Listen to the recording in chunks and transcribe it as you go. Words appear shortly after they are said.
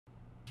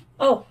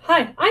Oh,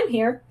 hi, I'm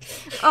here.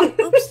 Oh,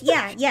 oops,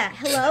 yeah.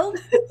 Hello?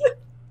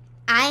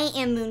 I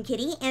am Moon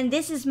Kitty, and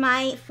this is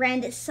my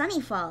friend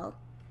Sunnyfall.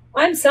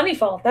 I'm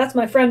Sunnyfall. That's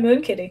my friend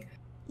Moon Kitty.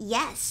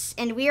 Yes,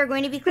 and we are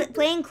going to be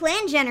playing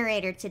Clan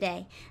Generator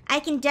today. I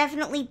can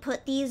definitely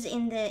put these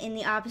in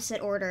the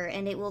opposite order,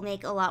 and it will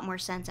make a lot more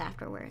sense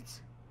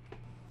afterwards.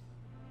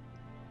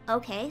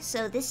 Okay,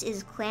 so this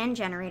is Clan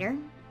Generator.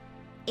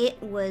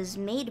 It was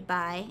made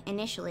by,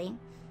 initially,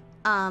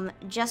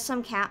 just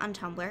some cat on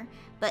Tumblr.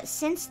 But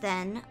since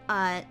then,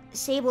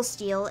 Sable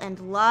Steel and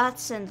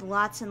lots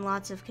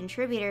of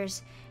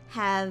contributors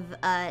have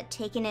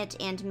taken it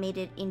and made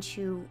it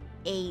into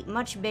a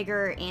much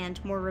bigger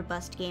and more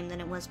robust game than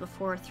it was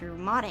before through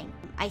modding.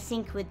 I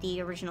think with the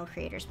original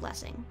creator's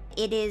blessing.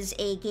 It is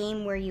a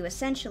game where you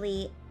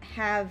essentially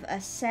have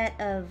a set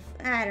of,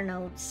 I don't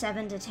know,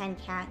 7 to 10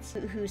 cats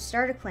who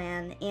start a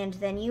clan, and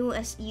then you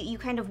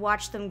kind of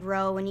watch them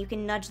grow, and you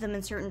can nudge them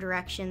in certain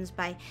directions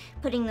by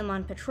putting them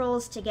on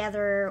patrols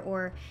together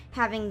or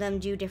having them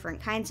do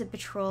different kinds of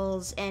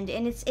patrols, and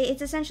it's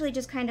essentially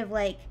just kind of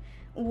like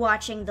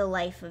watching the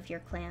life of your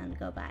clan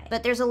go by.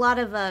 But there's a lot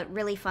of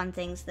really fun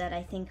things that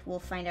I think we'll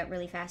find out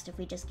really fast if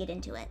we just get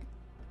into it.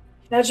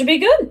 That should be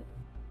good.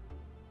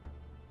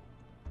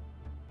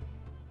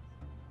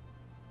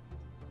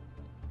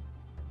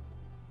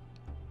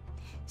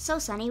 So,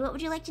 Sunny, what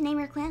would you like to name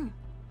your clan?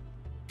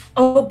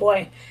 Oh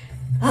boy.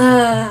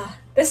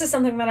 This is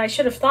something that I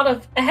should have thought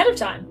of ahead of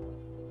time.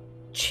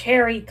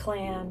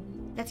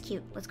 CherryClan. That's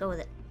cute. Let's go with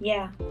it.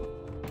 Yeah.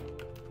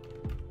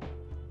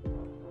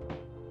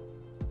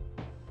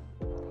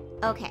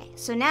 Okay,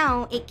 so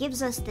now it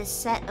gives us this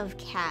set of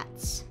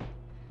cats.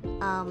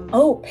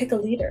 Oh, pick a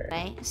leader.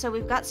 Right? So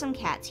we've got some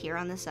cats here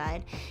on the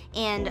side,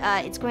 and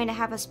it's going to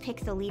have us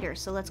pick the leader,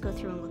 so let's go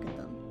through and look at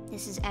them.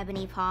 This is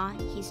Ebony Paw.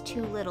 He's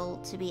too little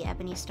to be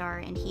Ebony Star,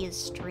 and he is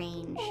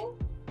strange.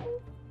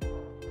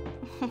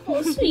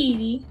 Oh,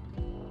 sweetie.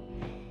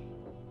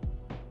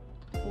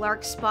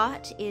 Lark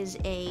Spot is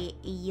a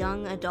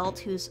young adult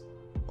who's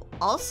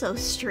also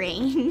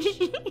strange.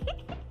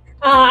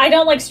 I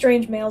don't like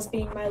strange males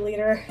being my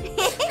leader.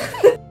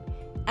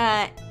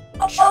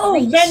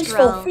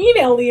 Vengeful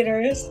female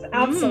leaders.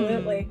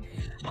 Absolutely.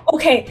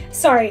 Okay,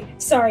 sorry.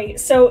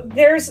 So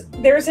there's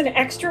an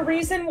extra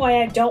reason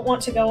why I don't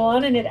want to go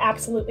on, and it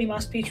absolutely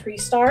must be Tree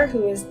Star,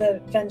 who is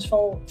the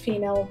vengeful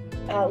female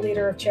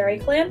leader of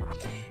CherryClan.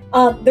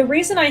 The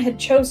reason I had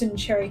chosen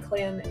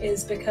CherryClan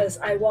is because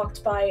I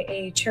walked by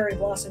a cherry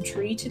blossom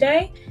tree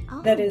today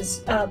that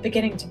is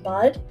beginning to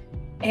bud,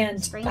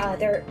 and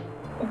they're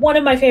one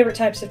of my favorite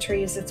types of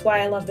trees. It's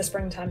why I love the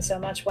springtime so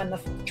much, when the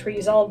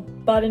trees all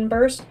bud and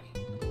burst.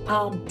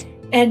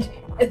 And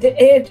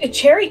a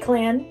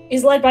CherryClan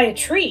is led by a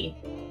tree.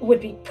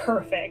 Would be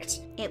perfect.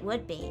 It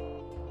would be.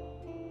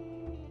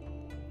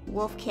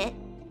 Wolf Kit,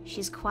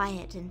 she's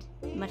quiet and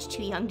much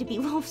too young to be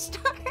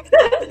Wolfstar.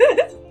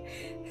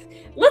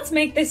 Let's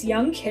make this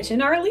young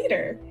kitten our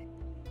leader.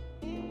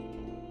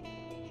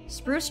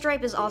 Spruce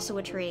Stripe is also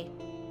a tree.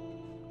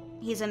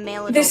 He's a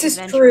male adult. This is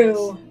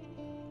true.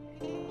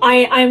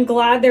 I'm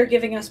glad they're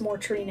giving us more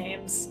tree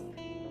names.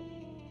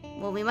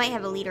 Well, we might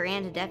have a leader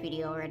and a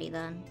deputy already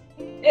then.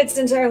 It's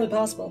entirely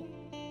possible.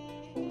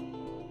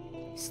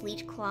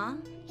 Sleet Claw,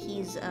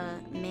 he's a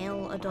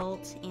male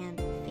adult and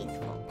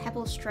faithful.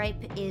 Pebble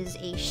Stripe is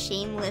a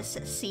shameless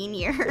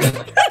senior.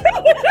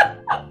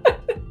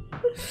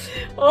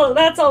 Well,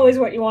 that's always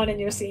what you want in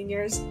your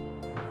seniors.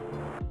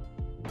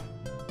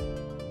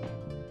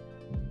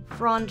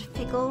 Frond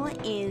Pickle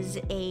is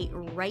a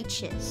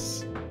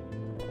righteous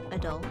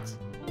adult.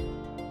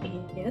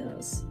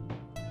 Yes.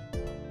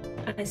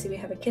 I see we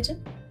have a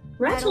kitten.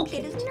 Rattle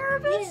Kit is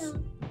nervous. Yeah.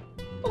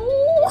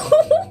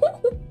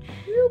 Oh,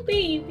 little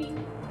baby.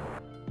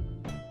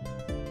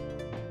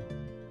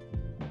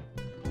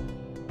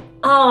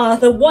 Ah,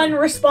 the one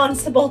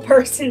responsible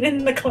person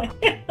in the clan.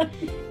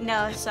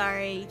 No,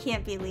 sorry, you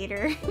can't be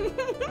leader.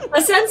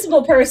 A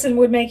sensible person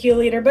would make you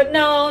leader, but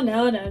no.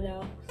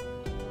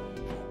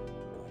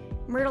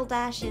 Myrtle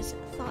Dash is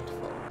thoughtful.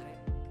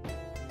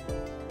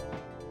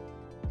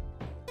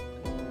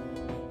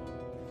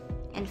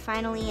 And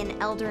finally,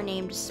 an elder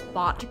named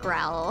Spot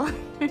Growl.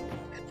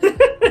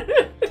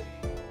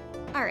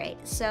 Alright,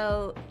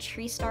 so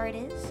Tree Star it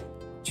is?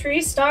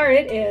 Tree Star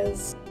it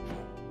is.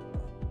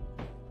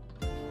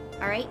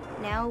 Alright,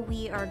 now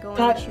we are going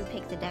to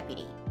pick the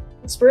deputy.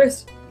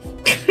 Spruce.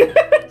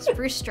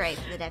 Spruce Stripe,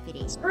 the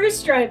deputy. Spruce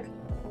Stripe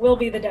will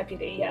be the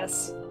deputy,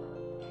 yes.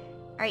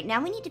 Alright,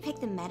 now we need to pick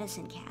the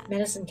medicine cat.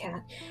 Medicine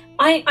cat.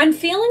 I'm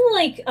feeling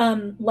like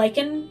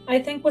Lycan, I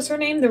think was her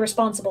name, the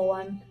responsible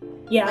one.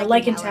 Yeah,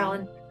 Lycan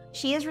Talon.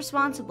 She is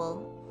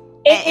responsible.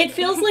 It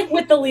feels like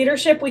with the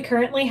leadership we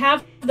currently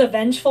have, the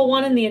vengeful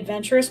one and the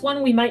adventurous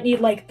one, we might need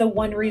like the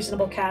one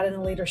reasonable cat in the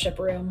leadership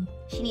room.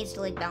 She needs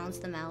to like balance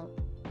them out.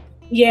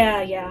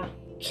 Yeah.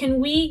 Can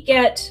we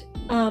get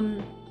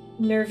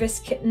Nervous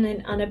Kitten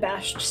and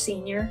Unabashed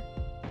Senior?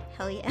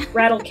 Hell yeah.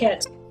 Rattle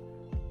Kit.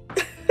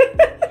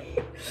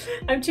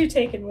 I'm too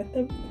taken with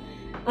them.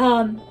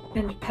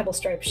 And Pebble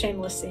Stripe,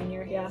 Shameless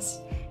Senior, yes.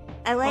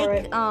 I like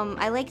right.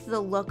 I like the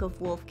look of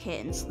Wolf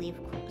Kit and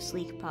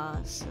Sleek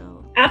Paw,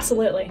 so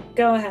Absolutely.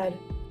 Go ahead.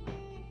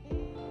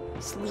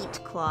 Sleet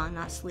Claw,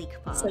 not Sleek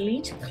Paw.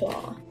 Sleet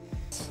Claw.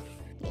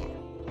 Yeah.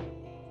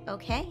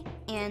 Okay,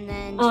 and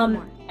then two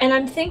more. And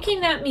I'm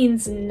thinking that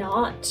means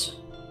not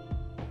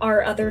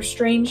our other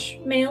strange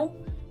male,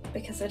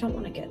 because I don't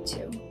want to get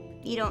too.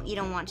 You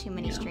don't want too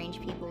many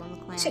strange people in the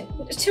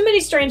clan. Too many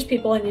strange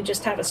people, and you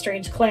just have a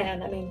strange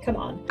clan. I mean, come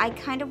on. I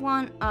kind of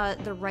want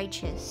the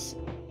righteous.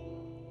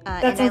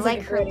 That and I sounds like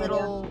a her great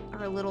idea.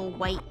 her little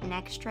white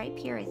neck stripe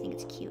here. I think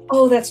it's cute.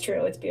 Oh, that's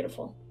true. It's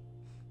beautiful.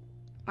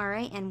 All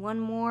right, and one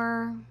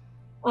more.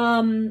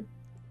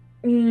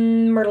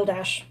 Myrtle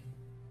Dash.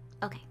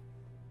 Okay.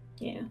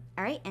 Yeah.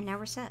 All right, and now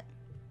we're set.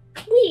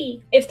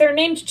 Whee! If they're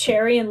named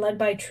Cherry and led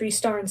by Tree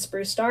Star and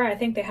Spruce Star, I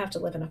think they have to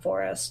live in a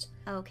forest.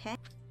 Okay.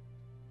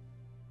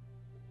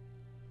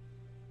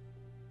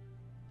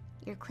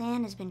 Your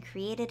clan has been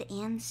created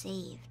and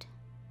saved.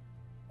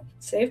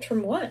 Saved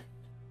from what?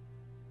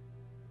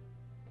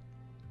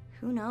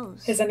 Who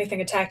knows? Has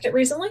anything attacked it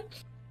recently?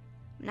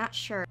 Not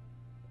sure.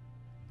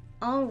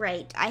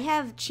 Alright, I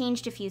have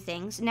changed a few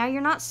things. Now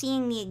you're not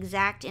seeing the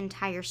exact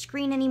entire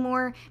screen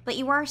anymore, but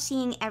you are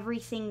seeing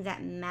everything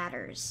that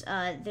matters.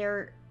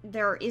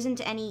 There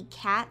isn't any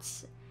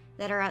cats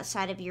that are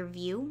outside of your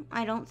view,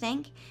 I don't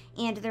think.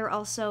 And there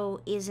also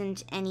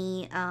isn't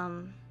any,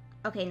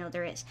 okay, no,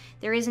 there is.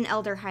 There is an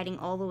elder hiding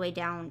all the way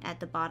down at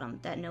the bottom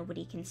that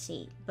nobody can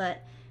see.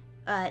 But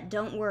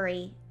don't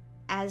worry,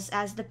 as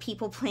the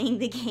people playing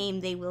the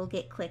game, they will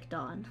get clicked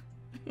on.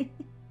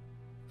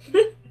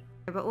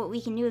 But what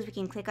we can do is we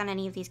can click on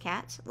any of these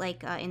cats,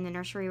 like in the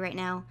nursery right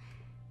now,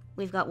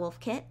 we've got Wolf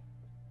Kit,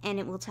 and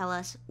it will tell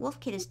us Wolf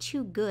Kit is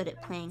too good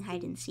at playing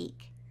hide and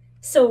seek.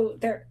 So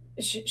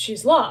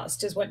she's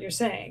lost, is what you're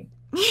saying.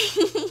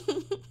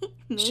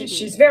 Maybe.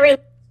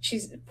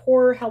 She's a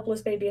poor,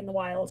 helpless baby in the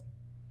wild.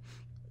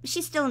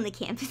 She's still in the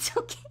camp, it's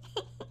okay.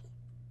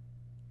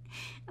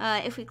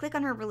 If we click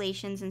on her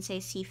relations and say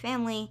see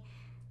family,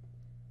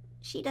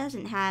 she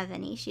doesn't have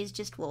any, she's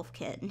just Wolf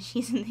Kit, and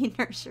she's in the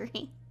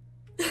nursery.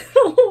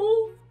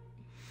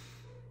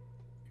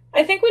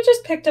 I think we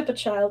just picked up a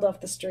child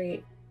off the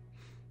street.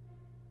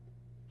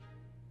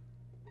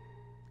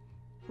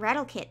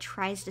 Rattlekit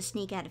tries to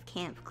sneak out of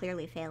camp,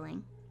 clearly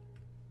failing.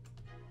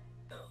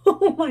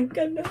 Oh my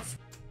goodness.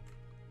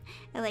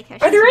 I like how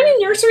Are there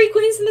any nursery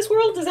queens in this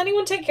world? Does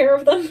anyone take care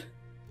of them?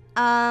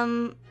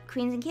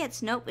 Queens and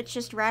kits. Nope, it's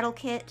just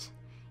Rattlekit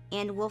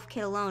and Wolf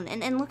Kit alone.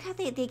 And look how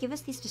they give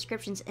us these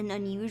descriptions. An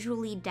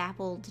unusually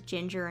dappled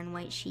ginger and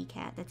white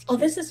she-cat. That's cute.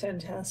 Oh, this is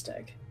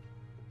fantastic.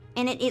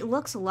 And it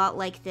looks a lot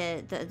like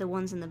the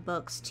ones in the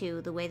books,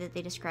 too. The way that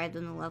they describe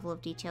them, the level of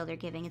detail they're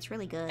giving. It's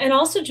really good. And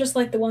also, just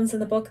like the ones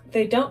in the book,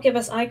 they don't give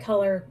us eye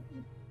color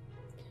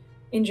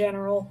in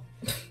general.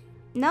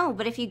 No,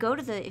 but if you go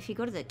to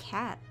the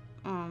cat,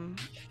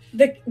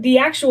 the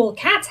actual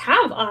cats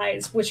have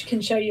eyes, which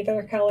can show you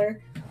their color.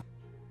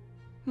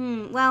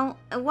 Well,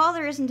 while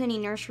there isn't any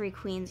nursery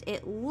queens,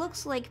 it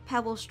looks like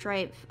Pebble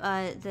Stripe,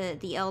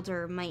 the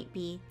elder, might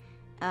be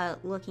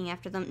looking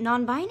after them.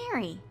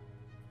 Non-binary!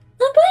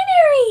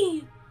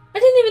 Non-binary! I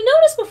didn't even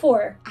notice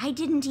before. I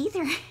didn't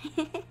either.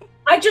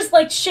 I just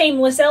liked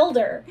Shameless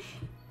Elder.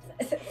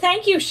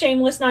 Thank you,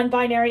 Shameless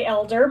Non-Binary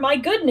Elder. My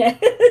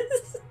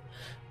goodness.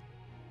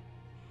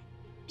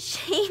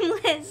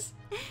 Shameless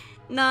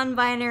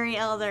Non-Binary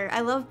Elder.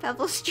 I love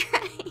Pebble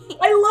Stripe.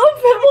 I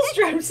love Pebble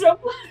Stripe so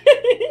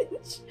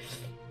much.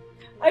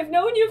 I've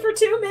known you for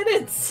 2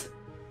 minutes.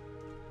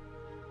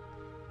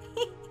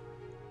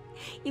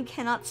 You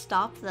cannot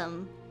stop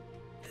them.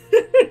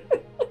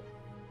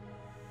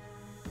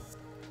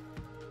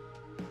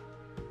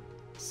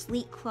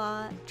 Sleek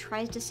Claw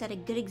tries to set a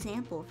good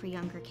example for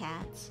younger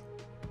cats.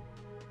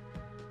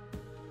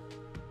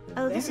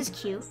 Oh, this is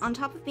cute. On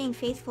top of being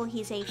faithful,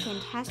 he's a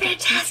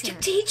fantastic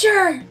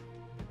teacher.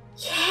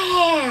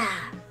 Yeah.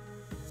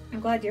 I'm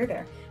glad you're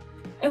there.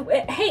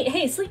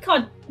 Hey, Sleek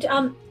Claw.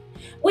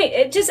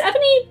 Wait, does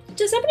Ebony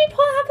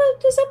Paw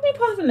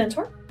have a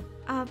mentor?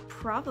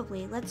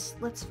 Probably.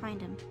 Let's find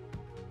him.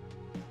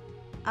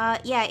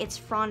 Yeah, it's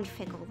Frond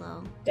Fickle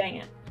though. Dang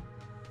it.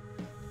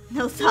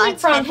 No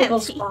thoughts. Frond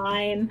Fickle's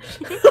fine.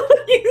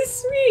 You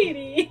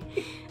sweetie.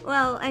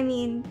 Well, I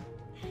mean,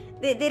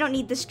 they don't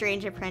need the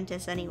strange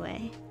apprentice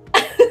anyway.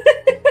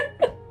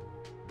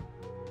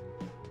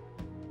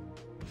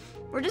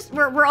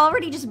 We're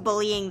already just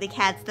bullying the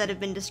cats that have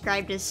been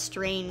described as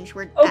strange.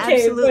 We're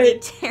absolutely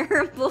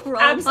terrible role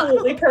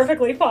absolutely models.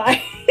 Perfectly fine.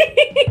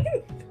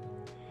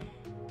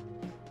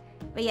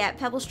 But yeah,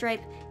 Pebble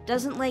Stripe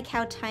doesn't like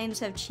how times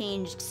have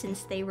changed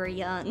since they were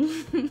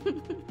young.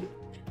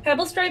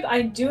 Pebble Stripe,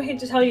 I do hate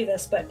to tell you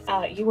this, but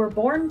you were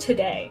born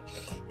today.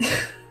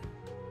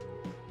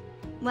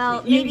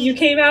 Well, you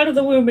came out of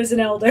the womb as an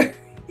elder.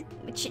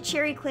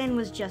 CherryClan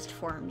was just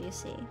formed, you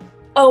see.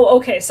 Oh,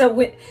 okay.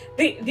 So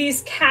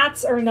these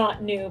cats are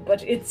not new,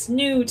 but it's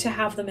new to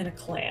have them in a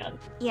clan.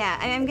 Yeah,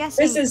 I'm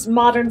guessing... This is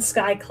modern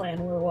Sky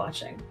Clan we're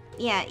watching.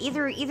 Yeah,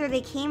 either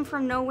they came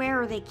from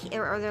nowhere or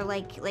they're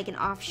like an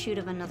offshoot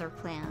of another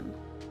clan.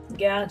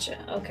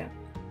 Gotcha. Okay.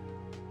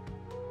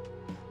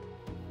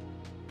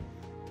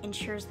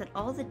 Ensures that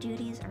all the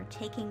duties are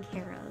taken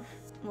care of.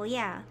 Well,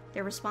 yeah,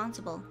 they're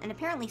responsible and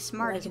apparently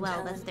smart as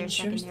well. That's their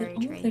secondary that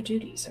all trait. of their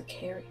duties are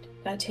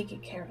taken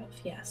care of.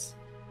 Yes.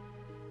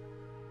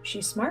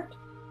 She's smart.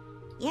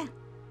 Yeah.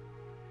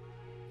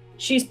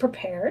 She's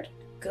prepared.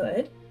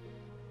 Good.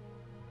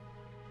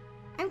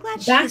 I'm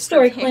glad she's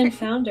Backstory prepared. clan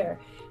founder.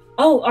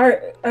 Oh,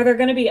 are there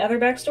going to be other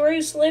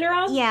backstories later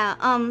on? Yeah.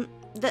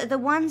 The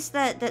ones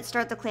that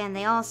start the clan,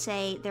 they all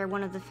say they're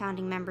one of the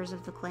founding members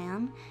of the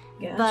clan.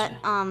 Gotcha.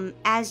 But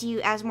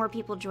as more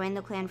people join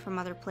the clan from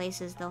other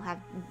places, they'll have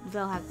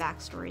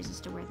backstories as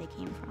to where they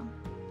came from.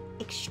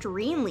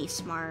 Extremely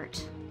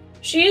smart.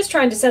 She is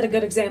trying to set a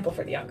good example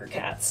for the younger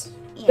cats.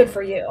 Yeah. Good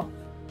for you.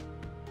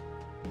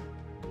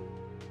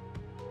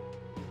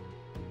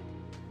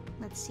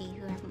 Let's see,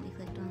 who haven't we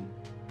clicked on?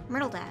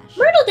 Myrtle Dash.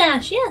 Myrtle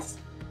Dash, yes.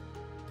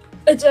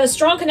 It's a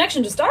strong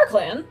connection to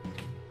StarClan.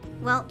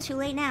 Well, too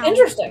late now.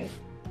 Interesting.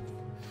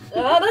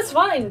 That's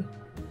fine.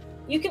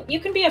 You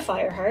can be a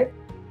Fireheart.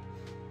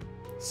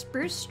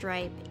 Spruce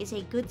Stripe is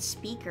a good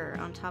speaker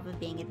on top of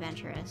being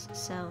adventurous,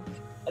 so...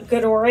 A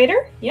good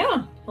orator?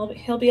 Yeah.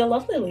 He'll be a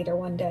lovely leader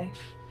one day.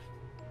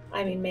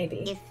 I mean,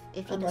 maybe.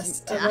 If he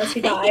unless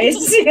doesn't die. he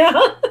dies.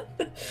 Yeah.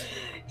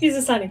 He's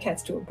assigning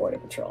cats to a border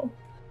patrol.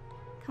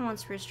 Come on,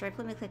 Spruce Stripe,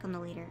 let me click on the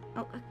leader.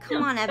 Oh,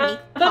 come on, Ebony.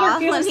 Ebony. Paw,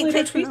 let me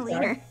click on the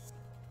leader.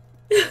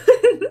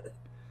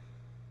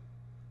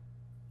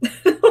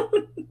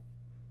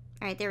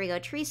 Alright, there we go.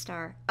 Tree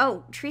Star.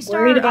 Oh, Tree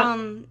Star,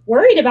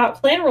 worried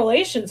about clan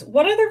relations.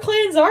 What other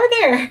clans are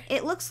there?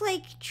 It looks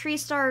like Tree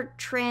Star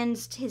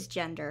transed his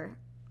gender.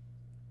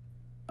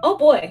 Oh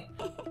boy.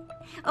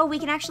 Oh, we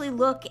can actually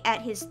look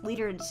at his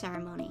leader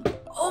ceremony.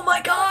 Oh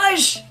my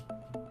gosh!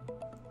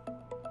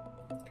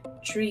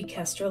 Tree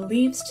Kestrel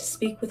leaves to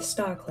speak with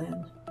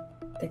StarClan.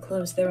 They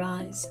close their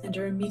eyes and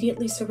are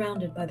immediately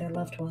surrounded by their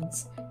loved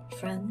ones,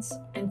 friends,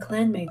 and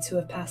clanmates who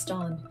have passed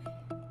on.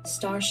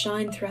 Stars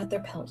shine throughout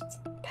their pelts.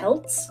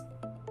 Pelts?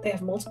 They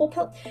have multiple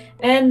pelts?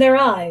 And their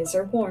eyes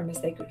are warm as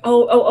they...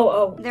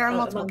 Oh. There are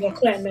multiple among the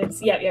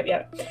clanmates.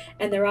 Yep.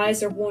 And their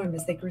eyes are warm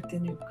as they greet the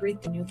new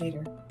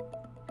leader.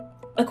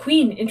 A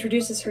queen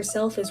introduces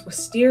herself as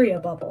Wisteria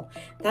Bubble.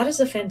 That is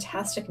a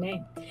fantastic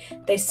name.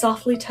 They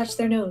softly touch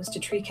their nose to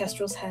Tree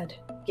Kestrel's head,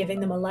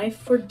 giving them a life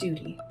for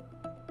duty.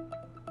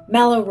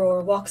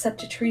 Maloroar walks up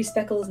to Tree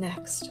Speckles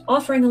next,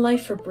 offering a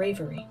life for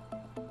bravery.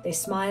 They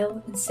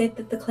smile and state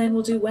that the clan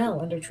will do well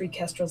under Tree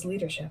Kestrel's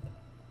leadership.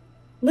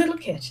 Little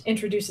Kit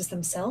introduces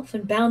themselves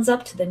and bounds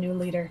up to the new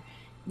leader,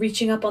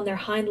 reaching up on their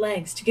hind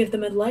legs to give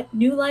them a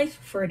new life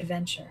for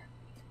adventure.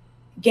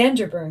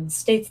 Ganderburn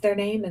states their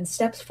name and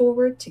steps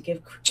forward to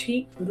give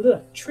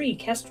Tree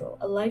Kestrel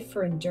a life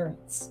for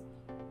endurance.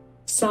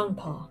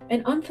 Songpaw,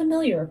 an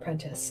unfamiliar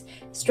apprentice,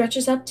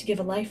 stretches up to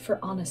give a life for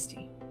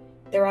honesty.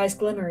 Their eyes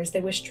glimmer as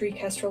they wish Tree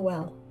Kestrel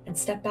well and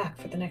step back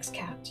for the next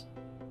cat.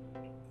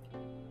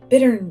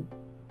 Bittern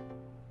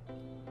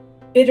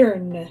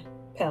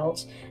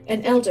Pelt,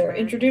 an elder,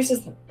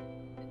 introduces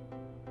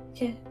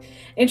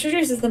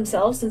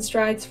themselves and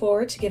strides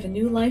forward to give a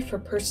new life for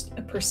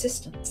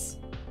persistence.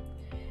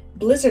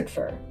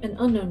 Blizzardfur, an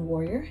unknown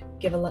warrior,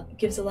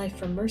 gives a life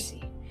for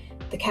mercy.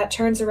 The cat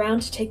turns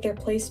around to take their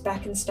place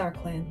back in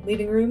StarClan,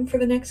 leaving room for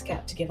the next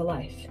cat to give a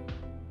life.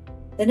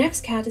 The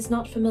next cat is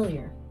not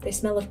familiar. They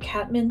smell of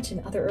catmint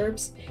and other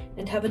herbs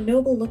and have a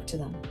noble look to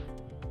them.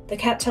 The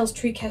cat tells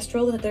Tree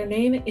Kestrel that their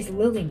name is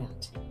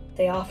Lilynut.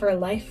 They offer a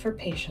life for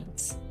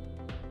patience.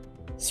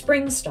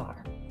 Springstar,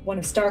 one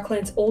of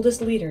StarClan's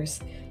oldest leaders,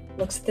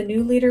 looks at the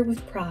new leader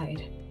with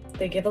pride.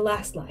 They give a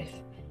last life,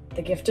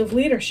 the gift of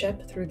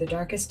leadership through the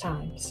darkest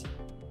times.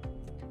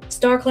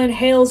 StarClan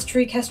hails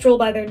Tree Kestrel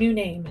by their new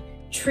name,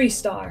 Tree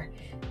Star,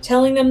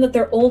 telling them that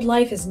their old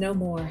life is no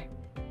more.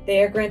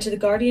 They are granted the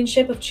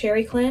guardianship of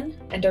CherryClan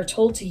and are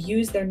told to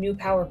use their new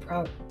power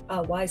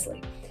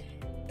wisely.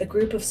 The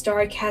group of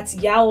starry cats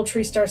yowl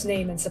Tree Star's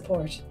name in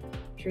support.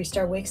 Tree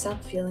Star wakes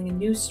up feeling a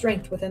new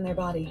strength within their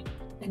body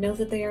and know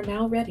that they are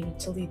now ready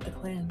to lead the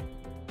clan.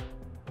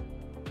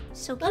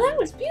 So well, that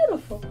was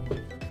beautiful.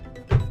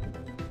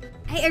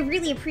 I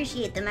really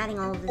appreciate them adding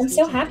all of this. I'm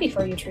so happy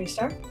for you, Tree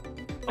Star.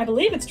 I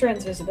believe it's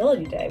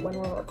Transvisibility Day when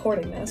we're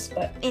recording this,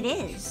 but... It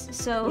is,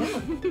 so...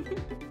 Yeah.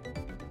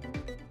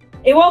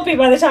 It won't be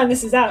by the time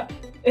this is out.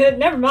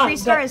 Never mind. Tree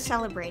Star is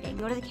celebrating.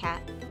 Go to the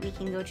cat. We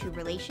can go to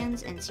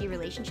relations and see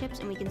relationships,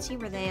 and we can see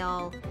where they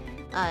all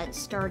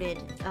started.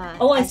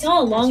 I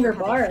saw a longer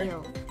bar.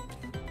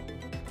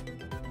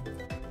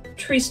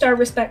 Tree Star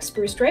respects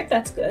Spruce Stripe.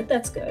 That's good.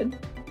 That's good.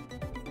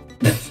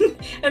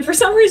 And for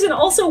some reason,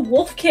 also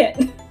Wolf Kit.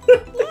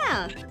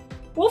 Yeah.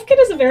 Wolf Kit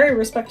is a very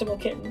respectable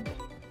kitten.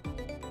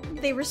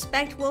 They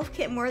respect Wolf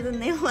Kit more than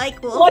they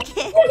like Wolf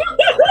Kit.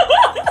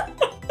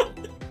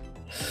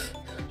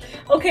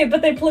 Okay,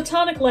 but they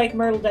platonic like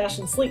Myrtle Dash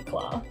and Sleek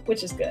Claw,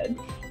 which is good.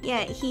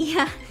 Yeah, he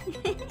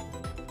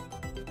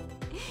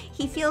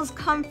feels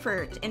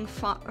comfort in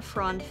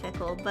Frond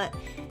Fickle, but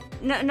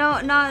No,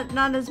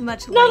 not as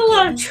much. Not a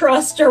lot of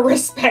trust or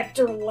respect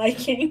or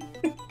liking.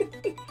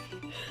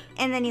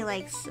 And then he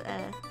likes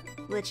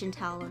Lich and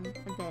Talon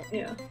a bit.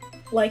 Yeah.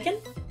 Liken?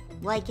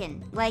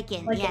 Liken,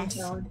 yes.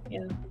 Talon,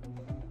 yeah.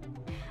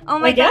 Oh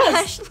my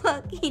gosh,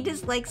 look, he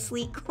just likes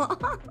Sleek Claw.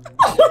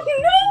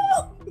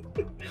 Oh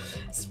no!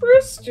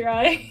 Spruce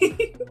Stripe.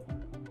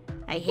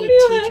 I hate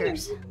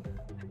teachers.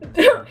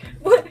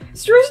 What?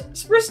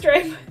 Spruce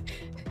Stripe.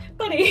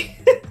 Buddy.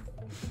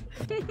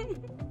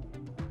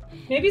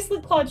 Maybe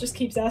Sleek Claw just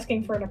keeps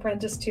asking for an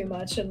apprentice too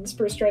much, and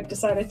Spruce Stripe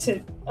decided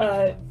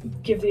to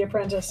give the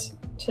apprentice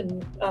to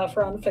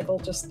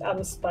Frauenfickle just out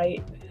of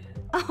spite.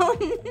 Oh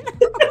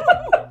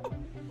no!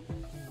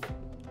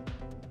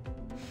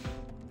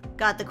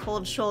 Got the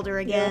cold shoulder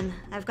again.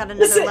 Yeah. I've got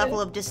another level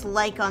of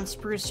dislike on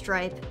Spruce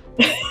Stripe.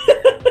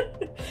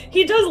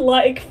 He does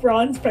like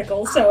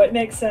Frauenfickle, so it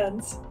makes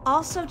sense.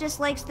 Also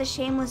dislikes the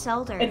Shameless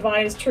Elder.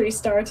 Advise Tree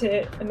Star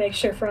to make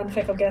sure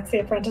Frauenfickle gets the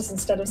apprentice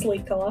instead of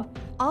Sleek Claw.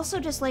 Also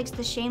dislikes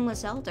the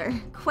Shameless Elder.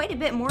 Quite a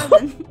bit more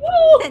than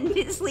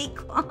Sleek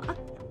Claw.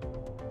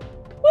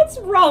 What's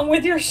wrong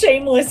with your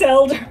Shameless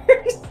Elders?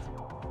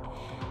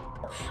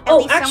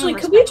 Oh, actually,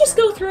 could we just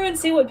go through and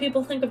see what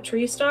people think of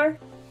Tree Star?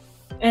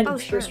 And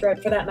Spruce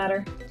Stripe, for that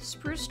matter.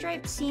 Spruce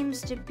Stripe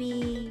seems to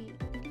be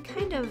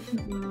kind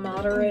of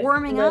moderate,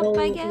 warming up,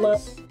 I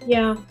guess.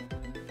 Yeah.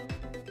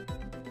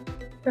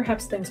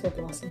 Perhaps things will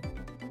blossom.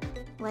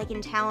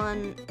 Lycan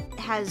Talon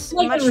has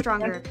much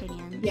stronger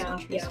opinions on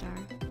Tree Star.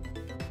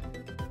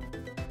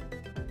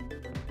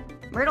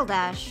 Myrtle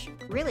Dash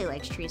really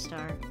likes Tree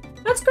Star.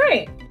 That's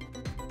great.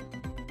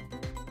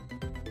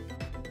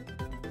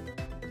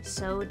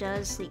 So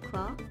does Sleek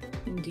Claw.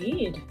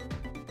 Indeed.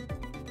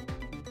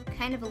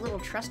 Kind of a little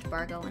trust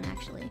bar going,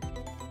 actually.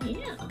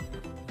 Yeah.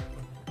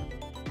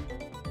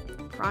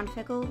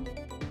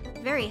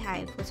 Frauenfickle, very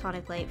high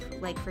platonic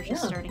like for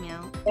just starting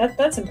out.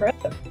 That's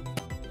impressive.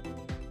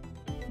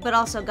 But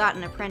also got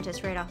an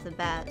apprentice right off the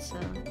bat, so,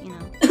 you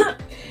know.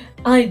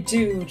 I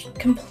do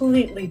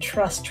completely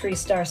trust Tree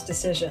Star's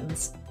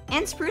decisions.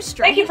 And Spruce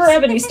Stripe. Thank you for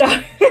Ebony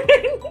Star.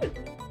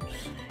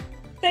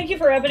 Thank you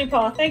for Ebony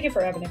Paw. Thank you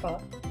for Ebony Paw.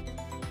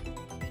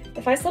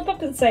 If I slip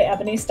up and say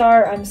Ebony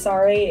Star, I'm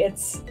sorry.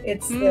 It's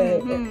the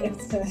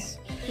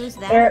Who's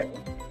that?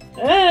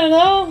 I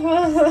don't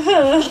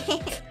know.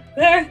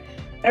 there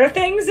are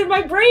things in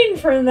my brain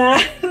from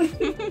that.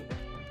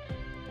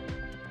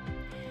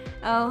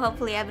 Oh,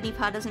 hopefully Ebony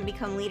Paw doesn't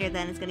become leader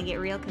then. It's gonna get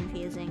real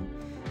confusing.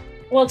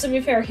 Well, to be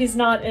fair, he's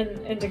not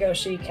in Indigo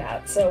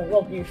She-Cat, so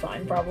we'll be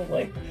fine,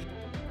 probably.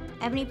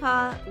 Ebony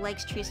Paw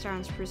likes Tree Star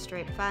and Spruce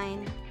Stripe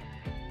fine.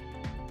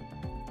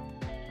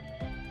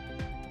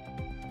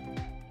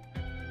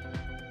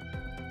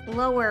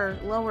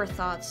 Lower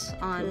thoughts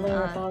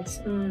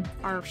on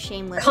our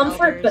shameless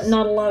comfort, elders. But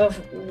not a lot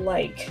of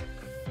like.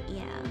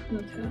 Yeah.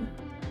 Okay.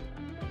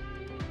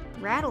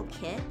 Rattle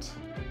Kit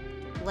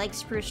likes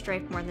Spruce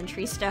Stripe more than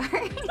Tree Star.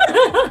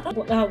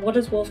 What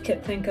does Wolf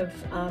Kit think of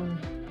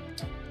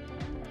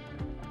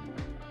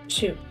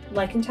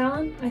Lycan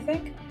Talon, I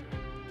think?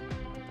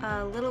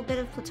 A little bit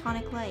of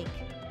platonic like.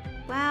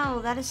 Wow,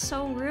 that is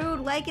so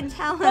rude, Lycan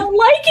Talon.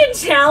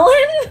 Lycan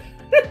Talon?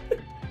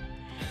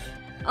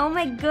 Oh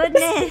my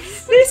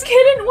goodness! This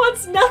kitten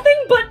wants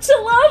nothing but to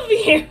love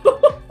you!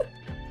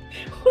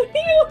 What do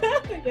you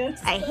have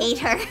against I hate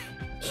her.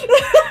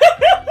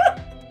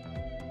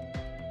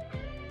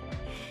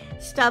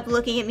 Stop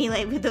looking at me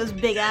like with those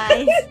big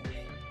eyes.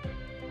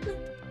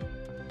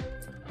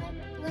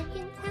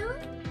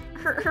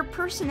 Her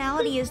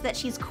personality is that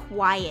she's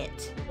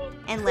quiet,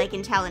 and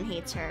Lycan Talon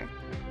hates her.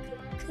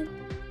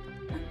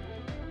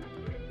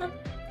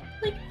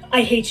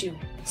 I hate you.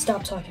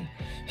 Stop talking.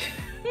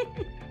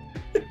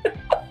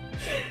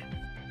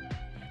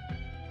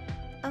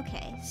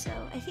 Okay, so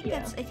I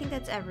think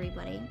that's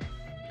everybody.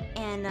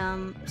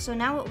 And so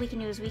now what we can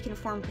do is we can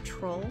form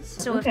patrols.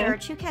 So if there are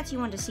two cats you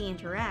want to see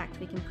interact,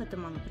 we can put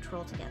them on the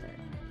patrol together.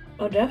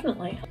 Oh,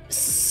 definitely.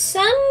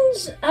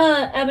 Send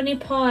Ebony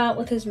Paw out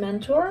with his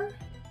mentor.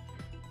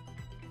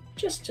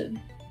 Just to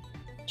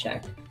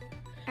check.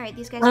 Alright,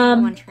 these guys are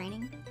on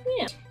training.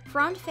 Yeah.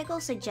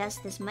 Frauenfickle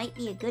suggests this might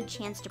be a good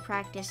chance to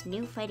practice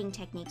new fighting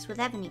techniques with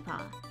Ebony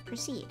Paw.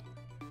 Proceed.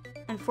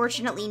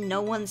 Unfortunately,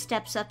 no one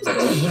steps up to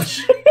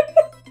teach.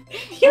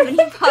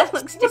 Ebony Paw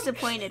looks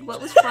disappointed.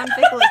 What was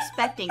Frauenfickle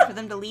expecting? For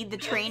them to lead the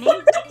training?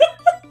 What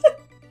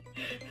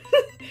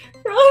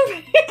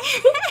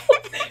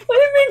do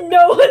you mean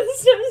no one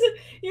steps up?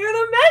 You're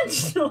the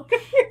mentor!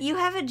 You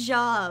have a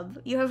job.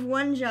 You have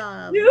one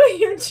job. Do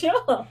your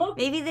job.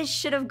 Maybe this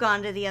should have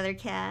gone to the other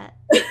cat.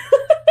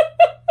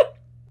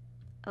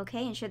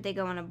 Okay, and should they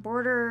go on a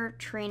border,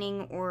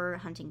 training,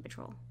 or hunting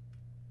patrol?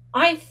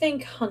 I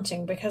think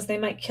hunting, because they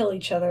might kill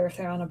each other if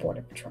they're on a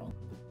border patrol.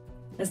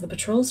 As the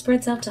patrol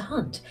spreads out to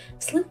hunt,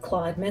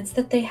 Slipclaw admits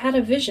that they had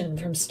a vision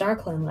from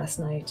StarClan last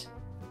night.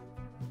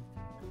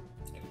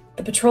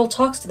 The patrol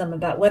talks to them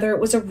about whether it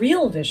was a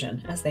real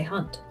vision as they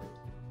hunt.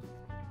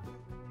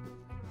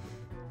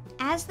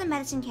 As the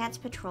Medicine Cat's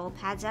patrol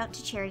pads out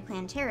to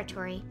CherryClan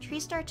territory,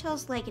 Treestar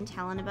tells Lake and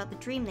Talon about the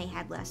dream they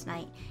had last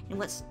night, and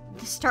what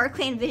the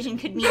StarClan vision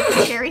could mean for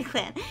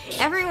CherryClan.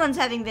 Everyone's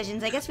having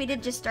visions. I guess we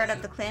did just start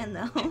up the clan,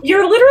 though.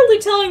 You're literally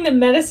telling the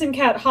Medicine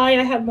Cat, hi,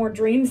 I had more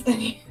dreams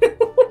than you.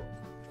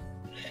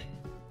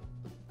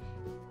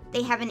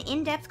 They have an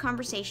in-depth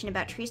conversation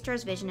about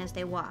Treestar's vision as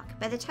they walk.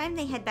 By the time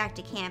they head back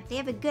to camp, they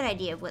have a good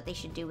idea of what they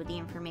should do with the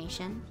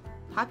information.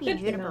 Poppy and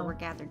Juniper were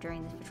gathered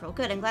during this patrol.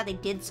 Good, I'm glad they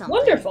did something.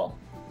 Wonderful.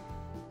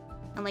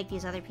 Unlike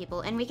these other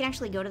people. And we can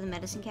actually go to the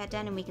Medicine Cat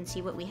den and we can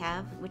see what we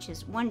have, which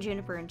is 1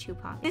 Juniper and 2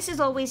 Poppy. This is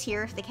always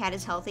here if the cat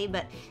is healthy,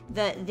 but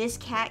this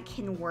cat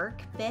can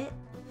work bit.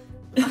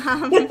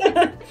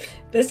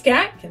 This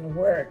cat can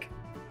work.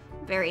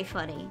 Very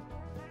funny.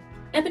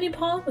 Ebony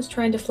Paw was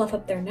trying to fluff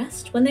up their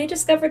nest when they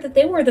discovered that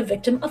they were the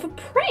victim of a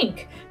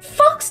prank.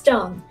 Fox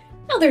dung!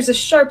 Now there's a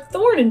sharp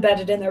thorn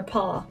embedded in their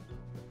paw.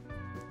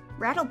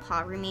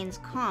 Rattlepaw remains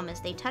calm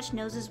as they touch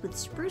noses with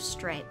Spruce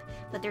Stripe,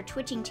 but their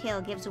twitching tail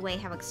gives away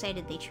how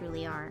excited they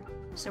truly are.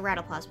 So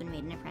Rattlepaw's been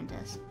made an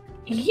apprentice.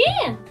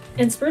 Yeah!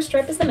 And Spruce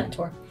Stripe is the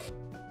mentor.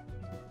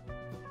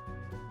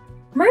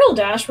 Myrtle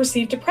Dash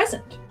received a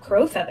present,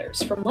 crow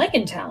feathers, from Leg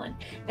and Talon,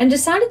 and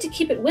decided to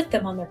keep it with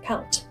them on their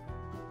pelt.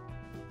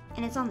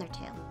 And it's on their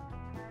tail.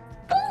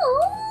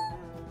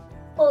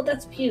 Oh,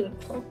 that's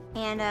beautiful.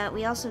 And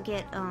we also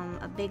get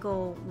a big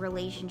ol'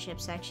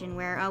 relationship section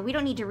where we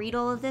don't need to read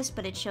all of this,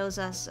 but it shows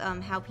us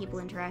how people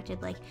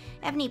interacted. Like,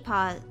 Ebony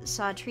Paw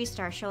saw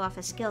Treestar show off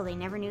a skill they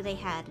never knew they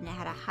had, and it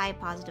had a high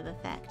positive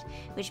effect.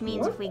 Which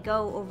means if we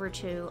go over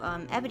to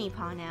Ebony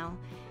Paw now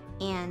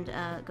and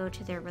go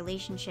to their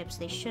relationships,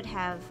 they should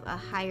have a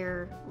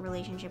higher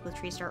relationship with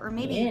Treestar, or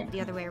maybe the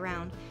other way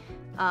around,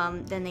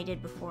 than they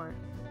did before.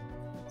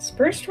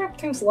 Spruce Stripe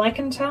thinks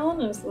Lichen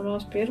Talon is the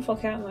most beautiful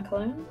cat in the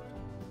clan.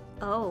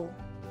 Oh.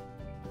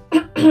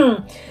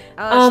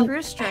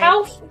 Spruce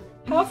Stripe.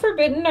 How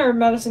forbidden are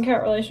Medicine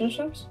Cat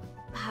relationships?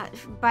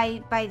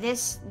 By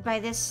this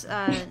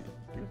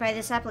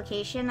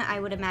application, I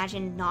would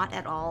imagine not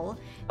at all.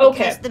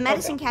 Because the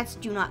Medicine Cats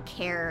do not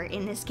care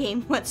in this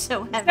game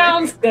whatsoever.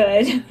 Sounds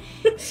good.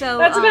 So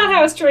that's about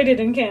how it's treated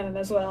in canon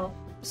as well.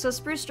 So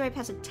Spruce Stripe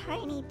has a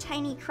tiny,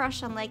 tiny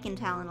crush on Lichen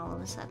Talon all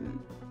of a sudden.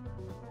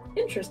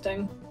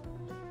 Interesting.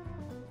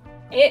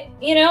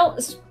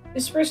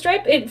 Spruce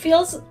Stripe, it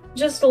feels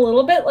just a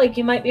little bit like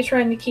you might be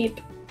trying to keep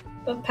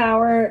the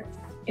power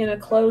in a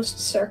closed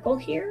circle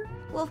here.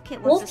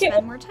 Wolfkit wants to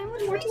spend more time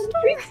with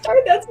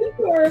Treestar. That's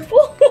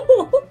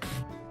adorable.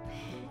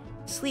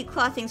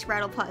 Sleepclaw thinks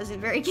Rattlepaw isn't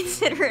very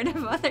considerate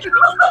of others.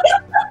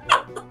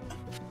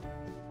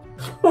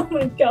 Oh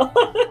my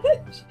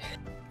gosh.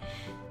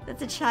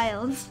 That's a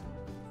child.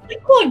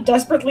 Sleepclaw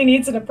desperately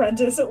needs an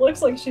apprentice. It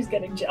looks like she's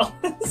getting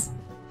jealous.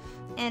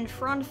 And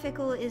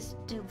Frondfickle is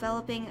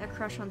developing a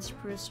crush on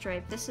Spruce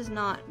Stripe. This is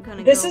not gonna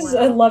go This is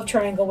well. a love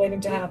triangle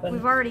waiting to happen.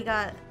 We've already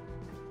got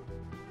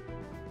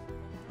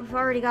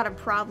a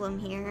problem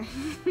here.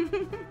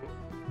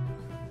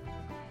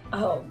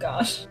 Oh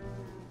gosh.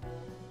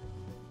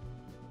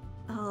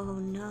 Oh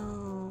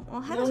no.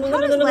 Well, how does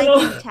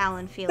Lichen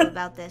Talon feel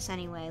about this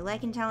anyway?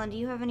 Lichen Talon, do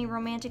you have any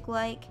romantic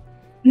like?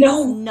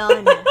 No.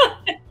 None.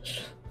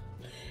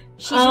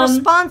 She's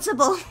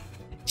responsible.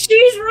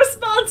 She's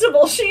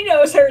responsible. She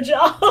knows her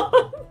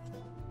job.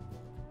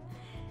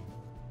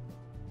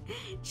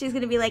 She's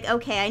gonna be like,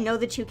 okay, I know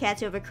the 2 cats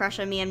who have a crush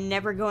on me. I'm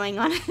never going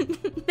on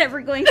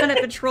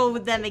a patrol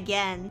with them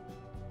again.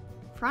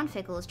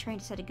 Frondfickle is trying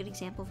to set a good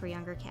example for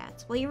younger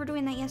cats. Well, you were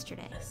doing that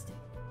yesterday.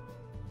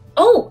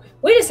 Oh,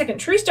 wait a second.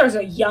 Treestar's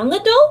a young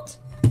adult?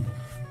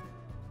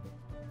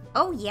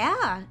 Oh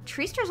yeah,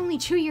 Treestar's only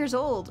 2 years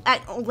old.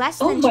 Less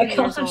than 2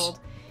 years old.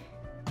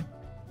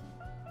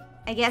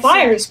 I guess.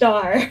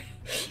 Firestar.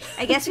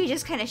 I guess we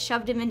just kind of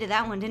shoved him into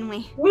that one, didn't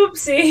we?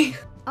 Whoopsie.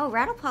 Oh,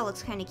 Rattlepaw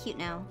looks kind of cute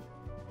now.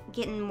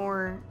 Getting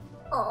more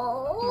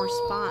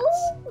spots.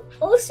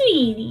 Oh,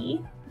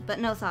 sweetie. But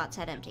no thoughts,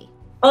 head empty.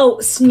 Oh,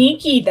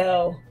 sneaky,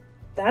 though.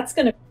 That's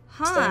gonna be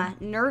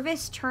interesting.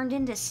 Nervous turned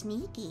into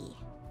sneaky.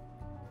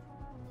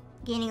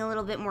 Gaining a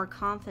little bit more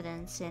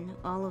confidence in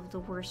all of the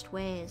worst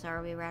ways,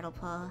 are we,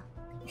 Rattlepaw?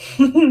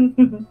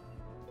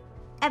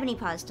 Ebony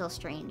Paw is still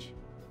strange.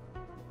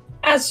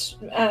 As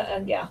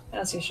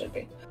he should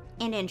be.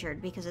 And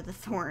injured because of the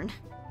thorn.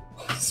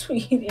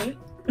 Sweetie.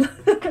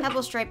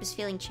 Pebble Stripe is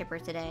feeling chipper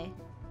today.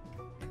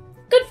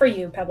 Good for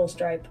you, Pebble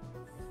Stripe.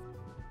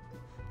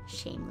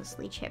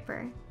 Shamelessly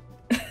chipper.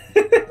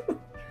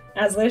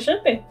 As they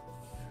should be.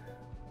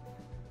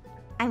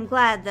 I'm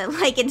glad that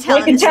Lichen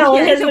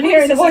Talon has been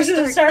hearing the voices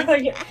of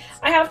StarClan.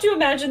 I have to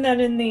imagine that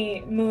in the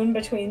moon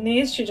between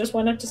these, she just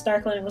went up to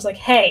StarClan and was like,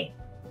 hey,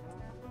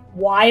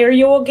 why are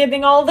you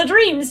giving all the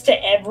dreams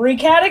to every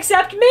cat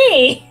except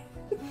me?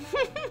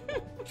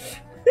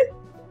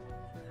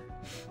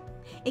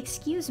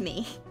 Excuse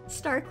me,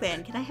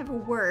 StarClan, can I have a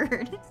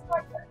word?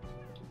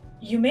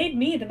 You made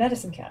me the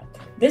Medicine Cat.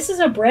 This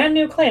is a brand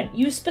new clan.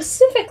 You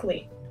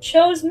specifically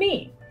chose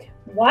me.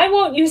 Why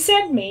won't you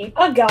send me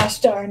a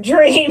gosh darn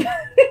dream?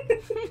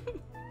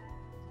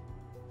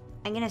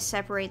 I'm gonna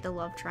separate the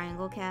love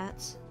triangle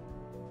cats.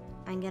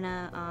 I'm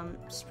gonna,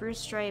 Spruce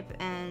Stripe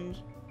and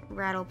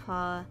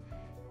Rattlepaw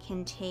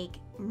can take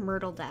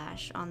Myrtle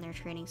Dash on their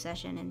training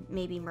session, and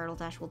maybe Myrtle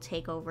Dash will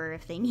take over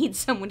if they need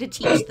someone to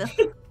teach them.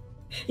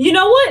 You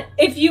know what?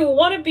 If you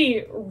want to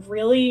be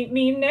really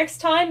mean next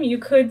time, you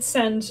could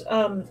send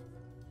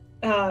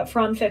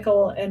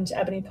Frondfickle and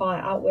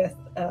Ebonypaw out with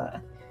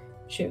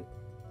shoot.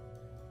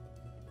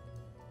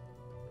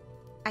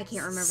 I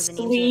can't remember the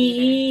names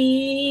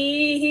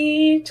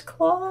Sleet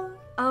Claw?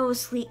 Oh,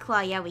 Sleet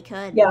Claw. Yeah, we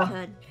could.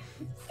 Yeah.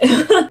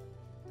 We could.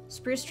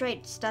 Spruce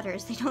Stripe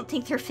stutters. They don't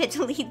think they're fit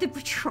to lead the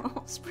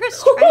patrol. Spruce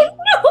Stripe. Oh,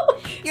 no!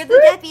 You're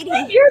the deputy.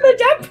 You're the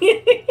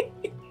deputy.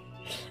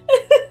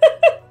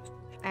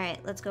 Alright,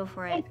 let's go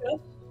for it. Okay.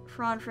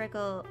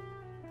 Frondfickle.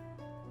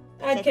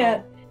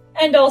 Cat.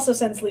 And also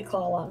send Sleet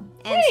Claw along.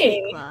 And hey!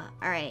 Sleet Claw.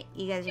 Alright,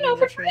 you guys are You know,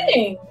 gonna go for train.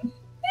 training.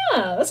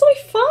 Yeah, this will be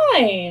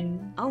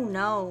fine. Oh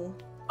no.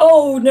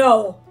 Oh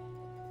no.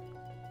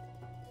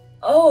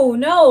 Oh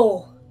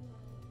no.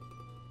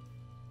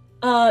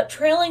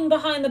 Trailing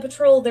behind the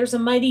patrol, there's a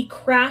mighty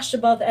crash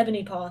above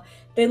Ebonypaw.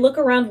 They look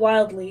around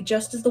wildly,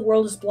 just as the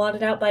world is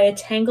blotted out by a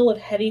tangle of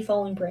heavy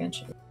falling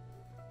branches.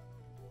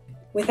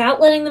 Without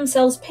letting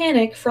themselves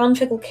panic,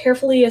 Frondfickle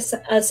carefully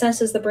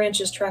assesses the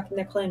branches trapping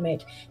their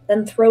clanmate,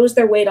 then throws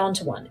their weight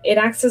onto one. It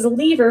acts as a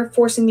lever,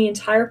 forcing the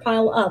entire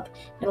pile up,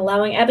 and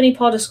allowing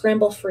Ebonypaw to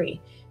scramble free,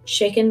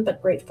 shaken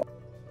but grateful.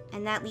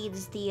 And that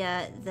leads the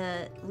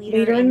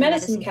leader and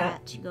Medicine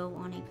Cat to go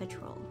on a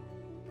patrol.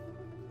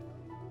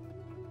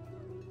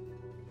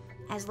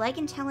 As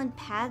Lycan Talon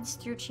pads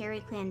through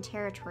CherryClan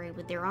territory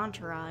with their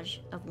entourage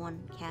of one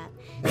cat,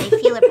 they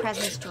feel a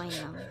presence join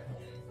them.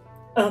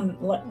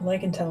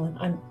 Lycan Talon,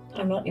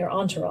 I'm not your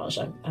entourage.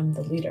 I'm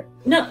the leader.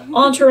 No,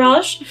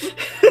 entourage.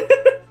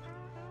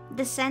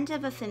 The scent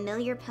of a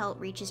familiar pelt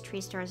reaches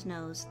Treestar's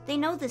nose. They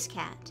know this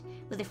cat.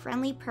 With a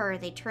friendly purr,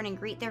 they turn and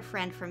greet their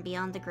friend from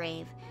beyond the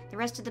grave. The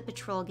rest of the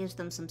patrol gives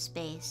them some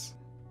space.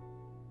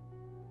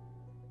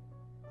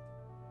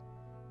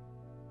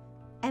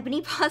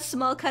 Ebonypaw's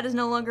small cut is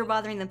no longer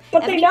bothering them.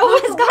 But they know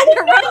has gotten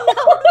a red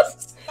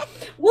nose.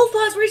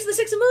 Wolfpaw's reached the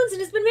 6 of Moons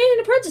and has been made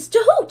an apprentice. To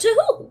who? To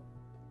who?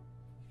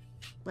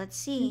 Let's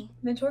see.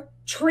 Mentor?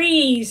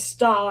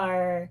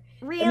 Treestar.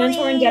 Really? The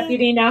mentor and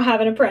deputy now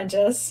have an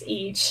apprentice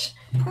each.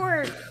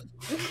 Poor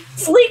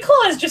Sleek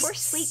Claw is just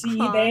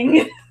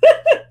seething.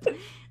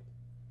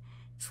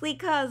 Sleek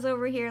Claw's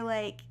over here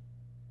like...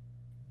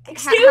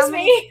 Excuse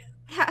me?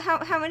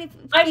 How many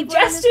people I'm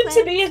destined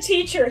to be a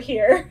teacher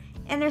here.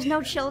 And there's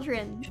no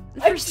children.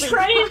 I've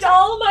trained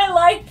all my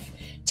life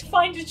to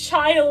find a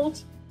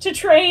child to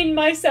train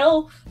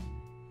myself.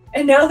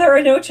 And now there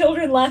are no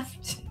children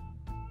left.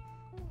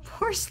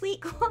 Poor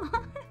Sleek Claw.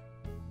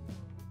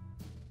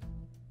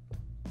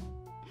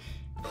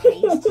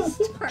 Priestess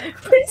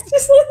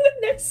the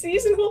next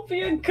season will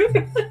be a good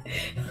one.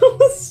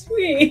 Oh,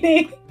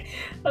 sweetie.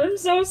 I'm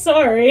so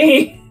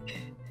sorry.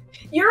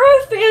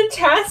 You're a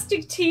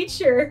fantastic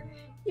teacher.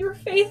 You're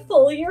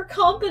faithful. You're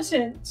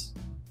competent.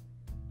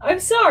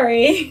 I'm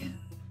sorry.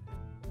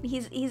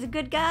 He's a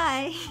good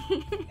guy.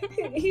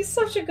 He's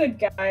such a good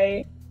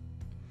guy.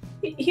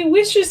 He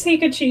wishes he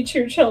could teach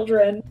your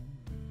children,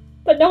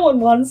 but no one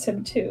wants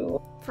him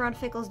to.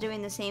 Frondfickle's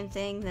doing the same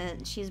thing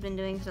that she's been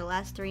doing for the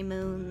last 3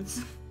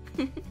 moons.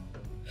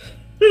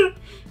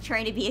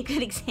 Trying to be a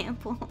good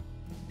example.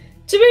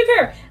 To be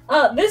fair,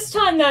 this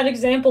time that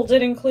example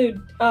did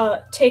include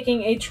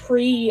taking a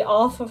tree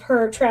off of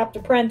her trapped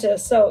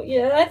apprentice, so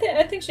yeah,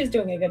 I think she's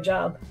doing a good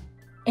job.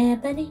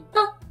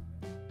 Ebonypaw,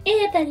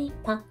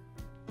 Ebonypaw.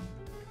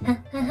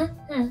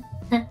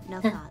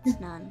 No thoughts,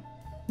 none.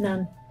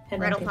 None.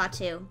 Rattlepaw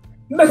too.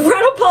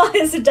 Rattlepaw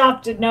is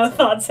adopted, no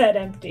thoughts, head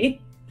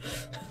empty.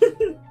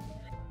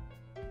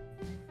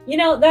 You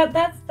know,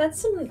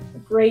 that's some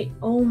great...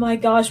 Oh my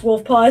gosh,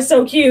 Wolfpaw is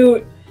so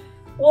cute!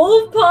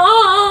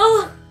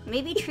 Wolfpaw!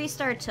 Maybe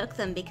Treestar took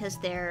them because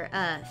they're,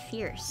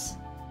 fierce.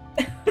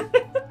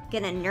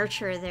 Gonna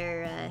nurture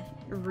their,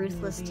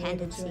 ruthless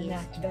tendencies. To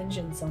enact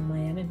vengeance on my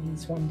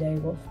enemies one day,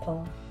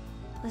 Wolfpaw.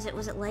 Was it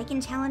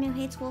Lycan Talon who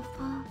hates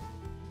Wolfpaw?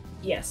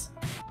 Yes.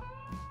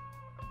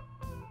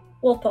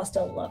 Wolfpaw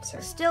still loves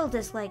her. Still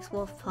dislikes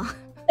Wolfpaw.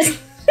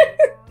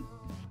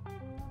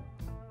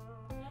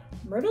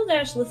 Myrtle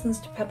Dash listens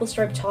to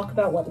Pebblestripe talk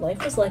about what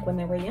life was like when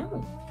they were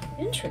young.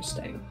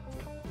 Interesting.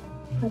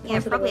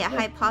 Yeah, probably a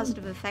high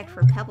positive effect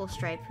for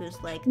Pebblestripe,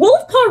 who's like...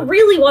 Wolfpaw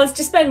really wants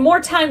to spend more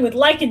time with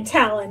Lycan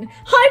Talon.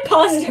 High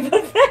positive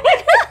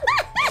effect!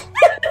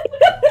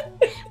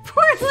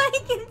 Poor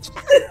Lycan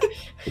Talon!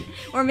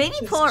 Or maybe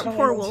poor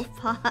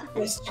Wolfpaw.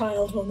 This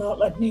child will not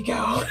let me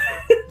go.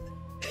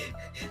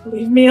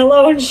 Leave me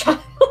alone, child.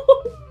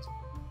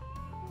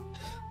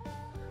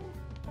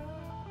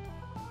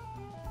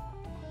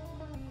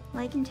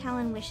 Lycan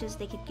Talon wishes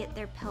they could get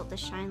their pelt to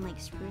shine like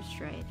Spruce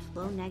Stripes.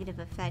 Low negative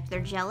effect. They're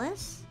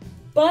jealous?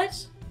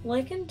 But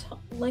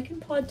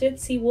Lycanpaw did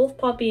see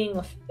Wolfpaw being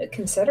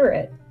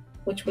considerate,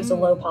 which was a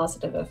low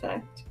positive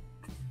effect.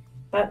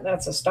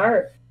 That's a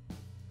start.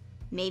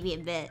 Maybe a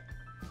bit.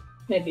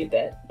 Maybe a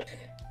bit.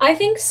 I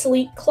think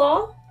Sleek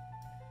Claw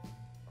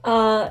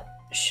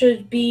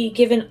should be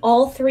given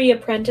all 3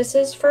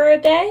 apprentices for a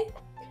day,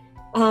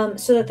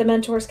 so that the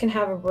mentors can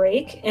have a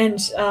break, and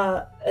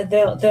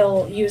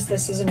they'll use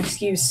this as an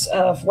excuse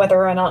of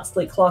whether or not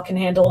Sleek Claw can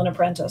handle an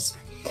apprentice.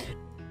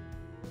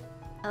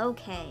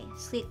 Okay,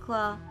 Sleek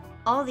Claw,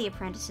 all the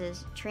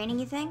apprentices. Training,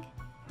 you think?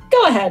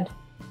 Go ahead.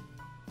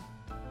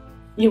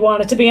 You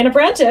want it to be an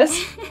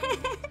apprentice.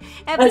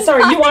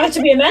 Sorry, you want it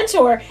to be a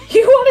mentor.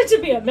 You want it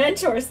to be a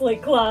mentor,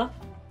 Sleek Claw.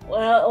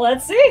 Well,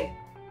 let's see.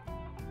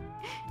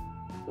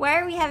 Why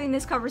are we having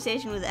this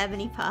conversation with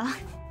Ebony Paw?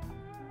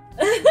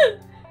 I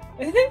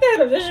think they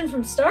had a vision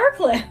from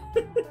StarClan.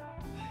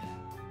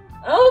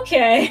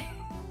 Okay.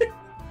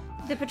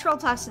 The patrol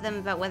talks to them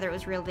about whether it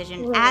was real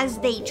vision as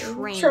they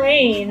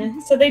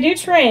train. So they do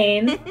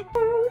train.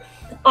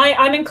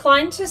 I'm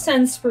inclined to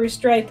send Spruce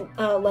Stripe,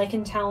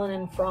 Lichen Talon,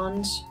 and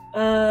Frond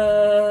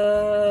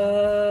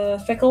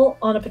Fickle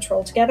on a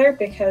patrol together,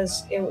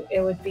 because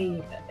it would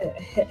be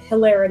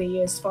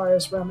hilarity as far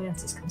as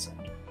romance is concerned.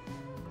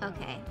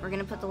 Okay, we're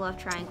gonna put the love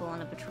triangle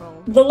on a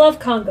patrol. The love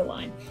conga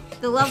line.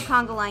 The love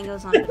conga line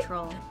goes on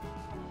patrol.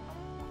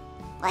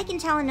 Lichen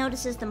Talon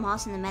notices the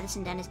moss in the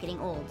medicine den is getting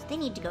old. They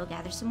need to go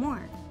gather some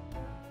more.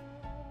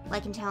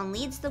 Lichen Talon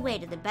leads the way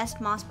to the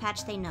best moss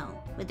patch they know.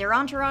 With their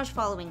entourage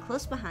following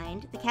close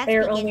behind, the cats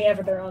They're only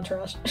ever their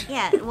entourage.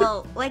 Yeah,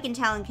 well, Lichen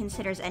Talon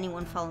considers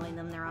anyone following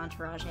them their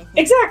entourage, I think.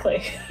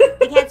 Exactly.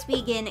 The cats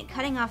begin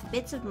cutting off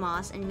bits of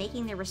moss and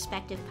making their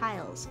respective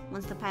piles.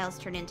 Once the piles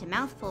turn into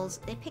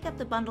mouthfuls, they pick up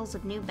the bundles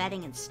of new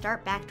bedding and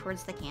start back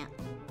towards the camp.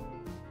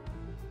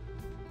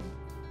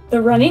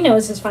 The runny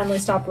nose has finally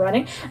stopped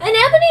running, and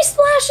Ebony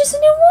Splash is a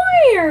new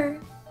warrior!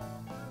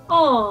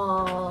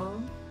 Aww.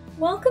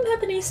 Welcome,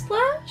 Ebony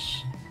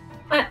Splash.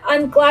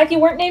 I'm glad you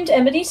weren't named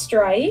Ebony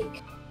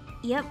Strike.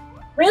 Yep.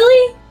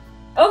 Really?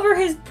 Over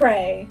his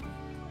prey.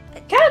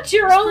 Catch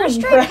your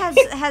own prey.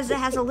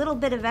 has a little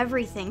bit of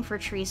everything for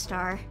Tree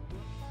Star.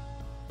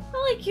 I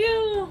like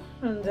you.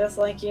 I'm just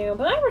like you.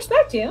 But I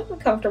respect you. I'm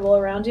comfortable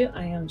around you.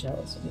 I am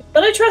jealous of you.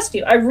 But I trust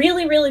you. I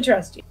really, really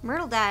trust you.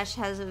 Myrtle Dash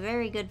has a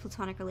very good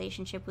platonic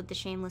relationship with the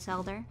Shameless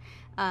Elder.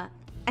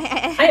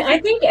 I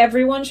think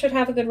everyone should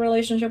have a good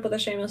relationship with a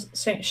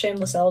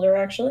shameless elder,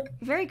 actually.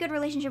 Very good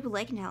relationship with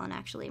Lichen Talon,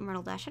 actually,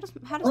 Myrtle Dash.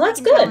 How does well,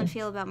 Lichen Talon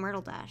feel about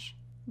Myrtle Dash?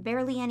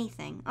 Barely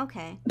anything.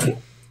 Okay.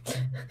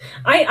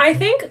 I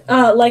think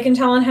Lichen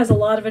Talon has a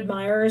lot of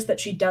admirers that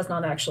she does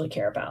not actually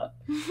care about.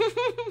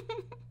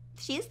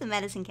 She is the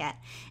medicine cat.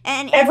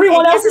 And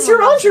everyone else is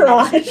her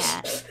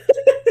entourage.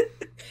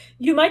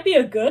 You might be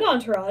a good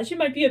entourage, you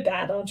might be a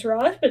bad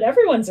entourage, but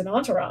everyone's an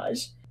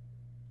entourage.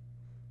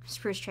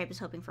 Spruce Stripe is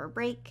hoping for a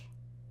break.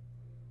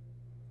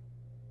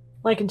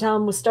 Lichen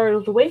Talon was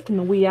startled awake in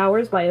the wee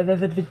hours by a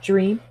vivid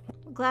dream.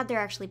 I'm glad they're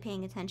actually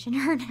paying attention to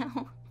her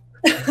now.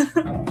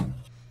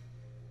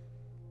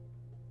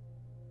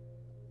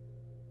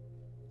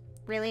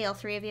 Really? All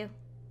 3 of you?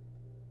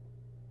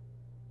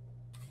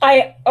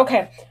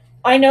 Okay.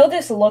 I know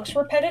this looks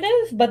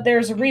repetitive, but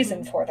there's a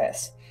reason for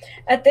this.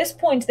 At this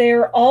point, they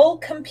are all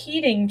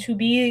competing to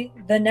be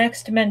the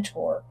next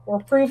mentor,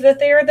 or prove that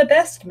they are the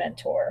best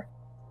mentor.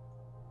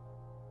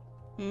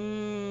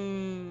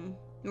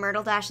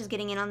 Myrtle Dash is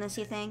getting in on this,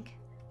 you think?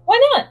 Why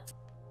not?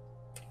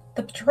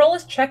 The patrol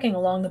is checking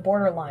along the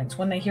border lines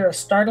when they hear a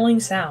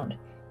startling sound.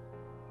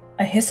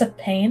 A hiss of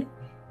pain?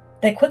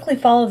 They quickly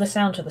follow the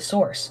sound to the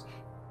source.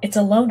 It's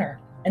a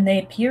loner, and they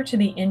appear to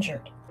be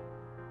injured.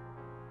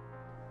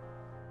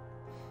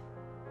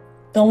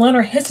 The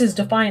loner hisses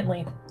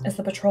defiantly as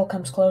the patrol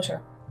comes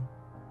closer.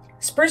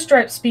 Spruce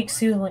Stripe speaks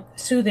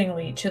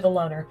soothingly to the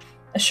loner,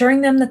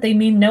 assuring them that they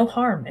mean no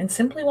harm and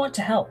simply want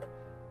to help.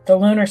 The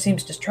loner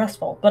seems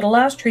distrustful, but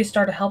allows Tree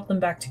Star to help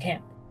them back to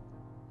camp.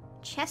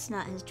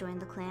 Chestnut has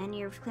joined the clan.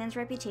 Your clan's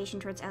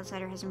reputation towards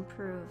outsider has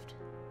improved.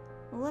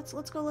 Well,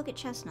 let's go look at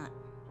Chestnut.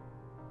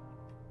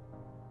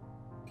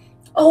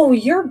 Oh,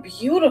 you're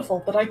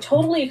beautiful, but I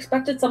totally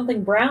expected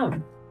something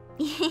brown.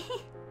 He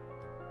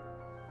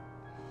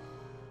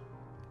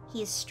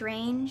is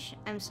strange.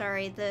 I'm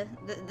sorry, the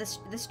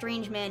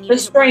strange man you the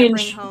didn't want to bring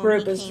strange home,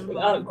 group is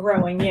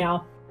growing,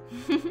 yeah.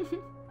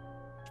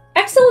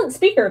 Excellent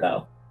speaker,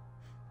 though.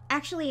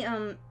 Actually,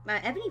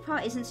 Ebony Paw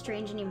isn't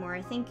strange anymore.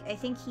 I think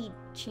he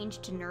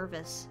changed to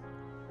nervous.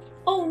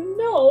 Oh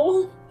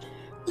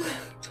no!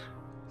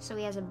 So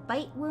he has a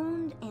bite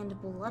wound and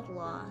blood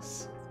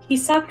loss. He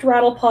sucked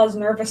Rattlepaw's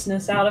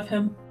nervousness out of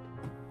him.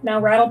 Now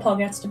Rattlepaw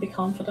gets to be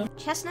confident.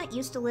 Chestnut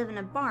used to live in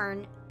a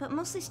barn, but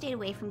mostly stayed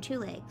away from Two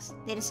Legs.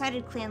 They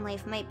decided clan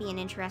life might be an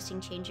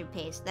interesting change of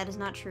pace. That is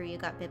not true, you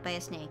got bit by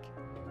a snake.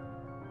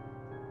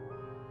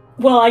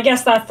 Well, I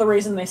guess that's the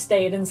reason they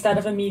stayed, instead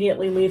of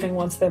immediately leaving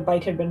once their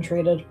bite had been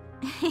treated.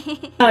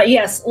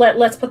 Yes,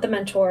 let's put the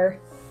mentor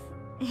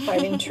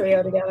fighting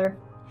trio together.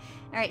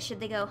 Alright, should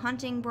they go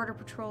hunting, border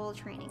patrol,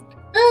 training?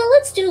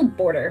 Let's do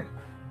border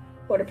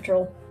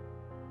patrol.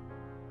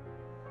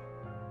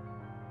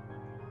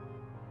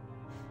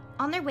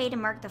 On their way to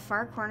mark the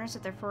far corners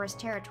of their forest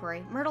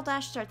territory, Myrtle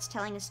Dash starts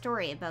telling a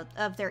story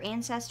of their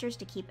ancestors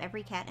to keep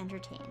every cat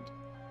entertained.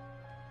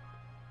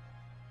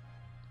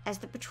 As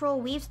the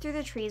patrol weaves through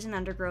the trees and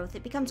undergrowth,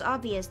 it becomes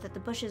obvious that the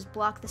bushes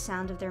block the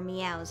sound of their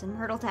meows, and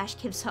Myrtle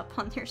Dash gives up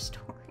on their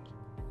story.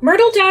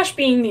 Myrtle Dash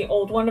being the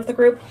old one of the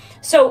group.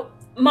 So,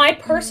 my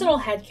personal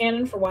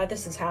headcanon for why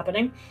this is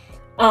happening,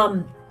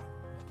 Fromfickle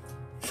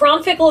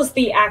is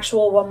the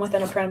actual one with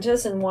an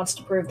apprentice and wants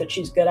to prove that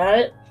she's good at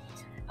it.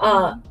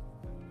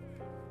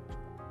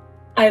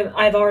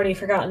 I've already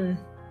forgotten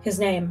his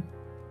name.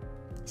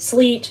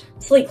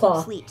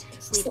 Sleetclaw.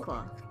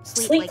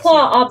 Sleetclaw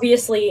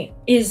obviously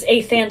is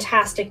a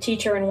fantastic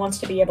teacher and wants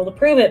to be able to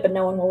prove it, but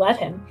no one will let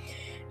him.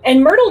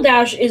 And Myrtle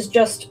Dash is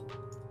just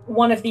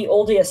one of the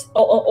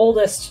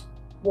oldest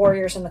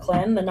warriors in the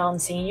clan, the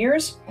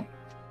non-seniors.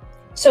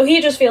 So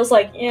he just feels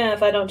like, yeah,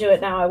 if I don't do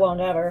it now, I won't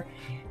ever.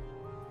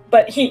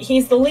 But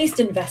he's the least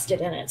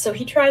invested in it, so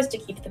he tries to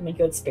keep them in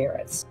good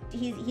spirits.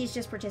 He's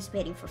just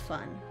participating for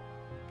fun.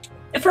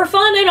 For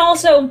fun, and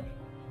also, you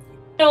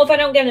know, if I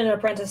don't get an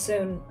apprentice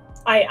soon,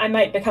 I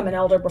might become an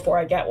elder before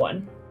I get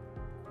one.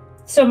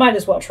 So might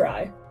as well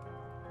try.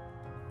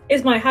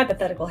 Is my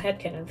hypothetical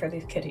headcanon for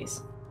these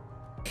kitties.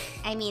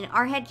 I mean,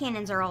 our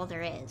headcanons are all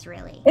there is,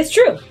 really. It's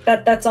true.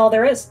 That's all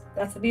there is.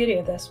 That's the beauty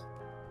of this.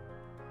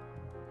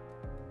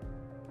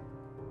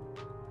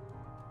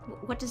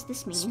 What does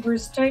this mean?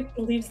 Spruce Type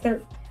believes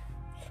they're...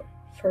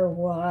 For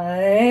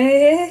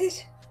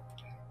what?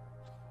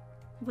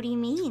 What do you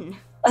mean?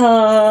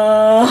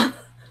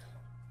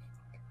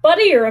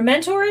 Buddy, you're a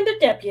mentor and a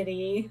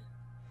deputy.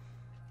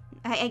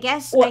 I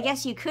guess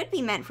you could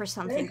be meant for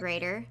something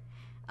greater.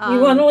 You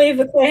want to leave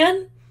the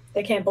clan?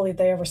 They can't believe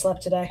they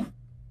overslept today.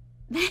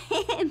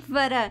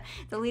 But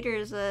the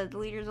leader's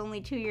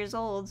only 2 years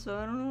old, so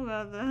I don't know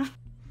about that.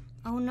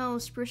 Oh no,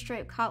 Spruce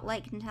Stripe caught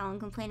Light and Talon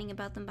complaining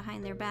about them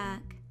behind their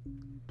back.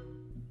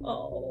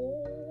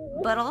 Oh.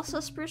 But also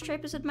Spruce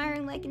Stripe is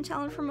admiring Light and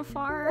Talon from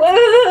afar.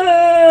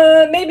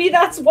 Maybe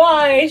that's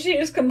why she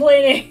was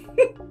complaining.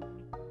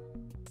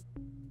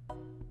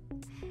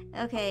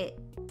 Okay,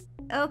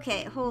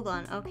 hold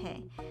on,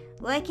 okay.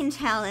 Lycan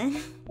Talon,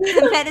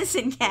 the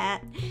medicine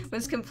cat,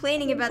 was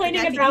complaining about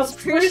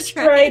Spruce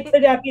Stripe,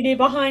 the deputy,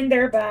 behind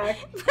their back.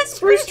 But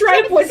Spruce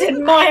Stripe was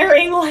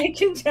admiring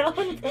Lycan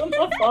Talon from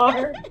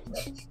afar.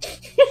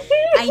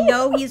 I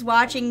know he's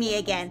watching me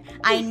again.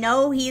 I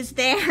know he's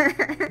there.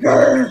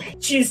 Grr,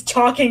 she's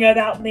talking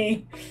about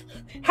me.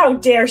 How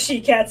dare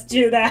she cats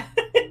do that?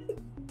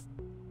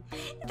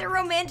 The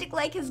romantic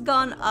like has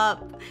gone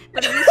up,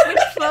 but if we switch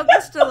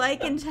focus to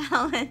Lycan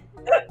Talon,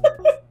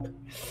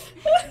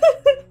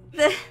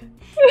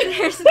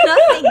 there's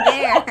nothing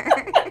there.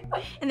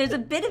 And there's a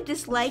bit of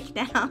dislike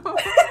now.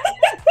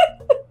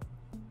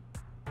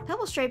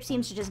 Pebble Stripe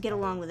seems to just get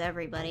along with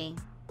everybody.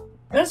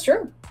 That's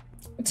true.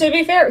 To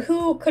be fair,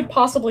 who could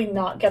possibly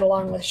not get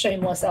along with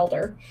Shameless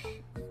Elder?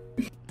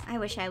 I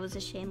wish I was a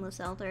Shameless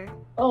Elder.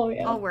 Oh,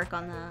 yeah. I'll work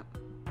on that.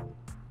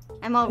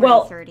 I'm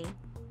already 30.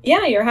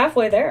 Yeah, you're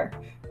halfway there.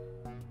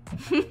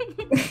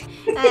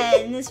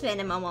 In this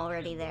fandom, I'm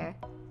already there.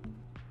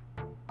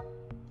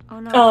 Oh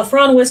no.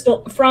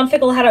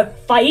 Fromfickle had a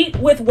fight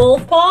with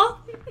Wolfpaw?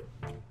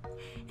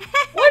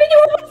 Why did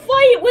you have a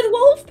fight with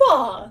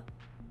Wolfpaw?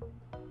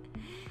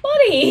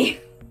 Buddy!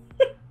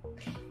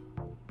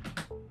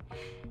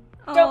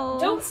 Oh.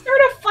 Don't start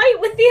a fight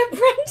with the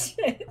apprentice!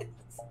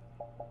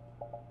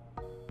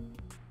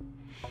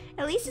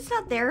 At least it's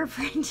not their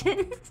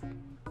apprentice.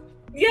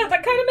 Yeah,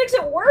 that kind of makes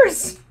it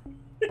worse.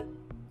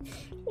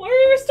 Why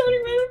are you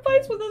starting random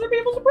fights with other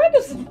people's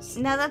apprentices?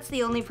 Now that's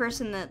the only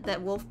person that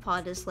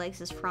Wolfpaw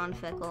dislikes is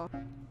Fromfickle.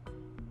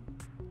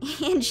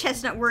 And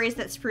Chestnut worries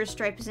that Spruce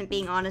Stripe isn't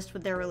being honest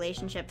with their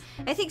relationship.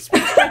 I think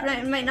Spruce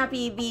Stripe might not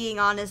be being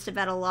honest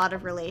about a lot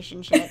of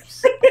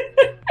relationships.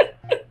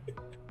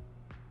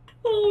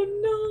 Oh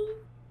no.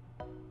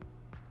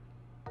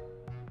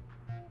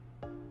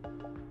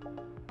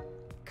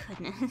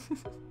 Goodness.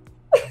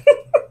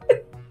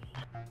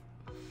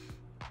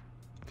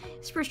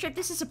 Spruce Stripe,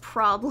 this is a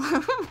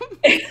problem.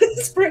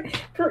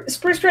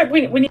 Spruce Stripe,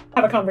 we need to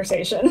have a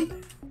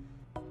conversation.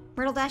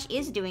 Myrtle Dash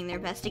is doing their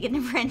best to get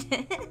an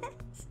apprentice.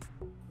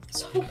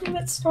 Just hoping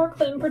that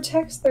StarClan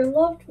protects their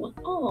loved one.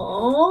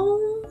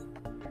 Aww.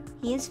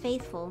 He is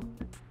faithful.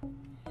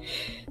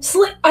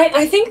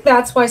 I think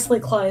that's why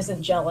Sleetclaw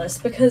isn't jealous,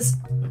 because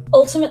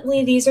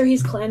ultimately these are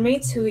his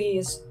clanmates who he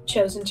has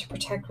chosen to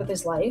protect with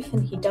his life,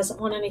 and he doesn't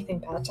want anything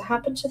bad to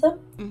happen to them.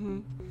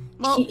 Mm-hmm.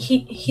 Well,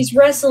 he's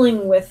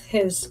wrestling with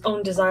his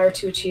own desire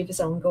to achieve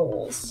his own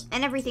goals.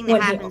 And everything that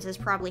happens is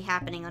probably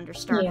happening under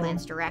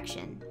StarClan's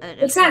direction.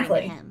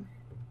 Exactly. Him.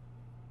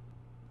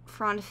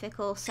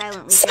 Fromfickle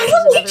silently judges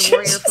another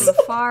warrior from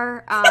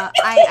afar.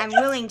 I'm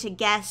willing to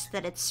guess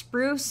that it's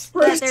Spruce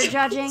that they're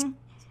judging.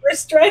 Spruce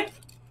Stripe.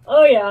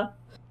 Oh yeah.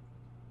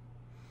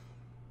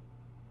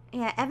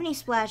 Yeah, Ebony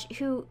Splash,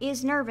 who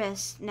is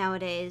nervous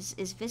nowadays,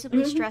 is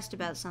visibly stressed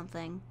about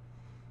something.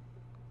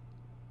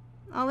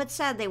 Oh, it's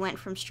sad they went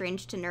from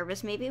strange to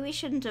nervous. Maybe we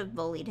shouldn't have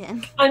bullied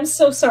him. I'm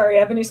so sorry,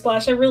 Ebony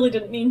Splash. I really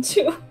didn't mean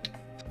to.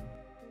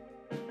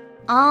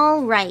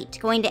 Alright,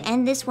 going to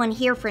end this one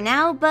here for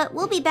now, but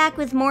we'll be back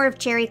with more of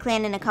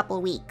CherryClan in a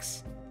couple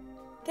weeks.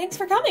 Thanks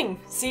for coming.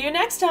 See you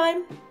next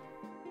time.